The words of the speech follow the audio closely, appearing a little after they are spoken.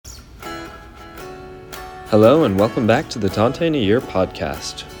Hello and welcome back to the Dante in a Year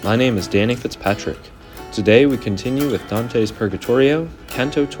podcast. My name is Danny Fitzpatrick. Today we continue with Dante's Purgatorio,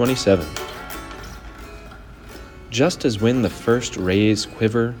 Canto 27. Just as when the first rays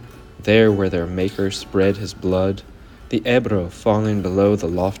quiver, there where their maker spread his blood, the Ebro falling below the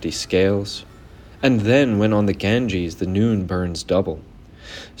lofty scales, and then when on the Ganges the noon burns double,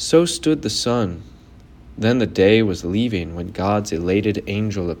 so stood the sun. Then the day was leaving when God's elated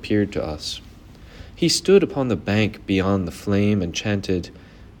angel appeared to us. He stood upon the bank beyond the flame and chanted,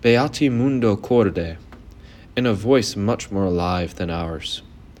 Beati mundo corde, in a voice much more alive than ours.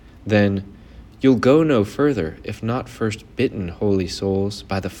 Then, you'll go no further, if not first bitten, holy souls,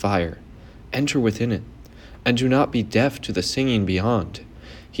 by the fire. Enter within it, and do not be deaf to the singing beyond,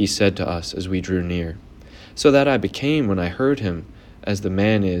 he said to us as we drew near, so that I became, when I heard him, as the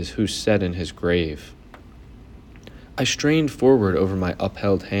man is who's set in his grave. I strained forward over my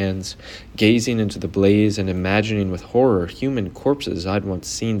upheld hands, gazing into the blaze and imagining with horror human corpses I'd once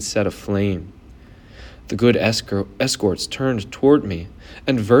seen set aflame. The good escorts turned toward me,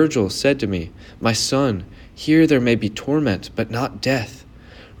 and Virgil said to me, My son, here there may be torment, but not death.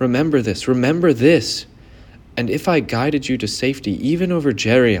 Remember this, remember this! And if I guided you to safety even over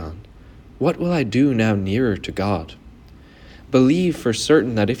Geryon, what will I do now nearer to God? Believe for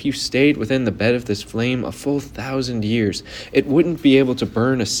certain that if you stayed within the bed of this flame a full 1,000 years, it wouldn't be able to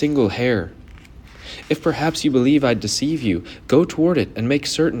burn a single hair. If perhaps you believe I'd deceive you, go toward it and make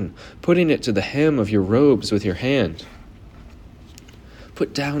certain, putting it to the hem of your robes with your hand.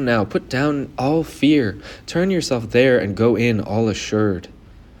 Put down all fear, turn yourself there and go in all assured.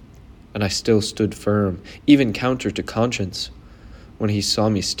 And I still stood firm, even counter to conscience. When he saw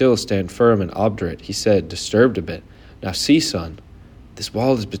me still stand firm and obdurate, he said, disturbed a bit, Now see, son, this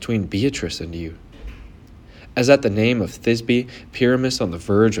wall is between Beatrice and you. As at the name of Thisbe, Pyramus on the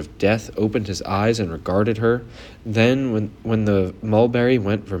verge of death opened his eyes and regarded her, then when the mulberry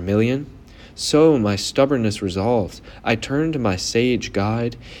went vermilion, so my stubbornness resolved, I turned to my sage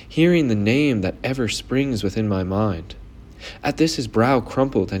guide, hearing the name that ever springs within my mind. At this his brow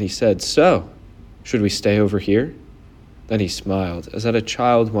crumpled, and he said, So, should we stay over here? Then he smiled, as at a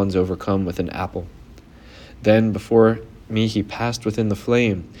child one's overcome with an apple. Then before me he passed within the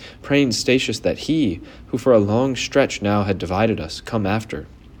flame, praying Statius that he, who for a long stretch now had divided us, come after.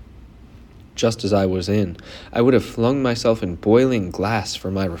 Just as I was in, I would have flung myself in boiling glass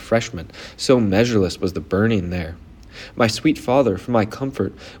for my refreshment, so measureless was the burning there. My sweet father, for my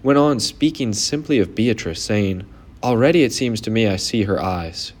comfort, went on speaking simply of Beatrice, saying, Already it seems to me I see her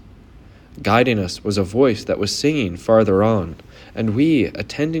eyes. Guiding us was a voice that was singing farther on, and we,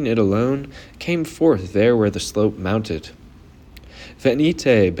 attending it alone, came forth there where the slope mounted.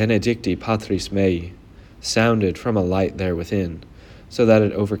 Venite benedicti patris mei sounded from a light there within, so that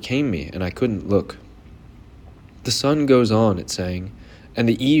it overcame me, and I couldn't look. The sun goes on, it sang, and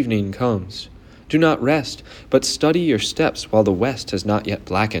the evening comes. Do not rest, but study your steps while the west has not yet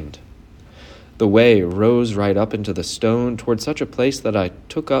blackened. The way rose right up into the stone toward such a place that I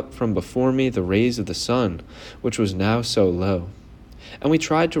took up from before me the rays of the sun, which was now so low. And we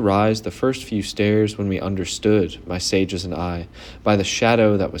tried to rise the first few stairs when we understood, my sages and I, by the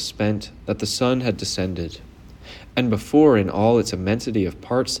shadow that was spent, that the sun had descended. And before, in all its immensity of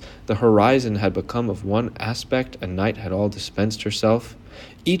parts, the horizon had become of one aspect and night had all dispensed herself,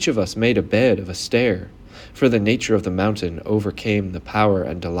 each of us made a bed of a stair, for the nature of the mountain overcame the power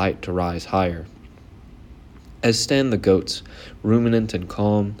and delight to rise higher. As stand the goats, ruminant and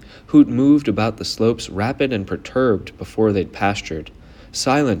calm, who'd moved about the slopes rapid and perturbed before they'd pastured,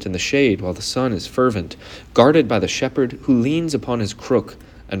 silent in the shade while the sun is fervent, guarded by the shepherd who leans upon his crook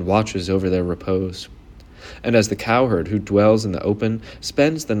and watches over their repose. And as the cowherd who dwells in the open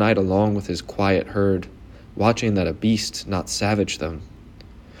spends the night along with his quiet herd, watching that a beast not savage them.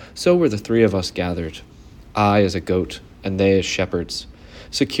 So were the three of us gathered, I as a goat, and they as shepherds,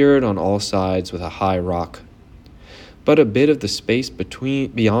 secured on all sides with a high rock. But a bit of the space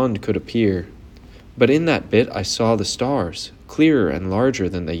beyond could appear, but in that bit I saw the stars, clearer and larger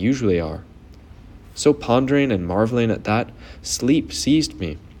than they usually are. So pondering and marveling at that, sleep seized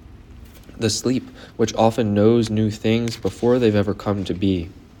me, the sleep which often knows new things before they've ever come to be.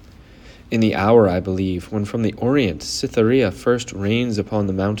 In the hour, I believe, when from the orient Cytherea first reigns upon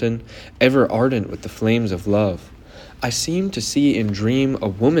the mountain, ever ardent with the flames of love, I seemed to see in dream a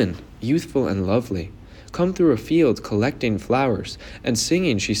woman, youthful and lovely, come through a field collecting flowers, and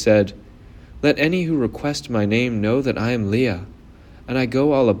singing she said, Let any who request my name know that I am Leah, and I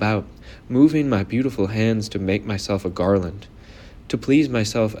go all about, moving my beautiful hands to make myself a garland. To please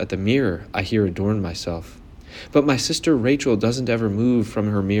myself at the mirror, I here adorn myself. But my sister Rachel doesn't ever move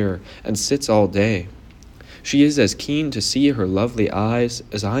from her mirror and sits all day. She is as keen to see her lovely eyes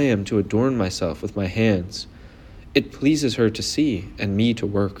as I am to adorn myself with my hands. It pleases her to see, and me to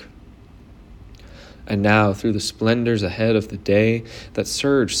work. And now, through the splendors ahead of the day that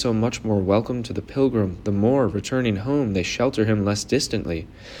surge so much more welcome to the pilgrim, the more, returning home, they shelter him less distantly.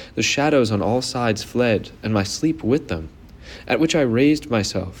 The shadows on all sides fled, and my sleep with them, at which I raised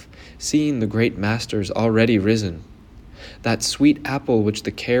myself, seeing the great masters already risen. That sweet apple which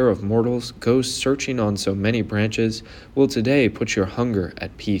the care of mortals goes searching on so many branches will today put your hunger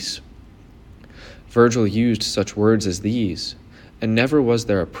at peace. Virgil used such words as these, and never was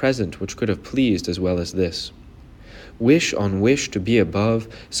there a present which could have pleased as well as this. Wish on wish to be above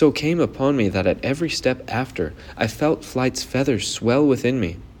so came upon me that at every step after I felt flight's feathers swell within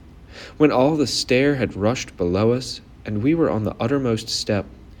me. When all the stair had rushed below us, and we were on the uttermost step,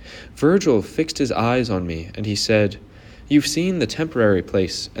 Virgil fixed his eyes on me, and he said, "You've seen the temporary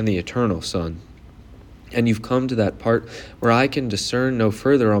place and the eternal sun, and you've come to that part where I can discern no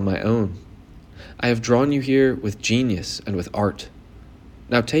further on my own. I have drawn you here with genius and with art.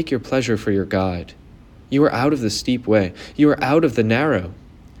 Now take your pleasure for your guide. You are out of the steep way. You are out of the narrow.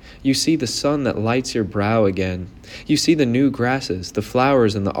 You see the sun that lights your brow again. You see the new grasses, the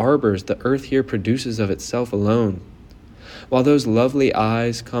flowers, and the arbors the earth here produces of itself alone. While those lovely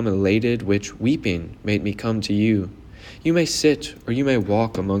eyes come elated, which, weeping, made me come to you, you may sit or you may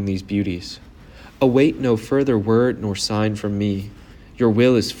walk among these beauties. Await no further word nor sign from me. Your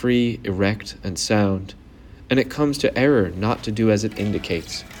will is free, erect, and sound, and it comes to error not to do as it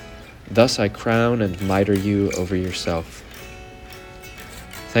indicates. Thus I crown and mitre you over yourself."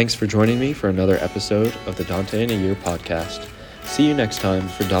 Thanks for joining me for another episode of the Dante in a Year podcast. See you next time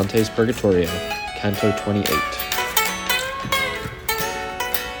for Dante's Purgatorio, Canto 28.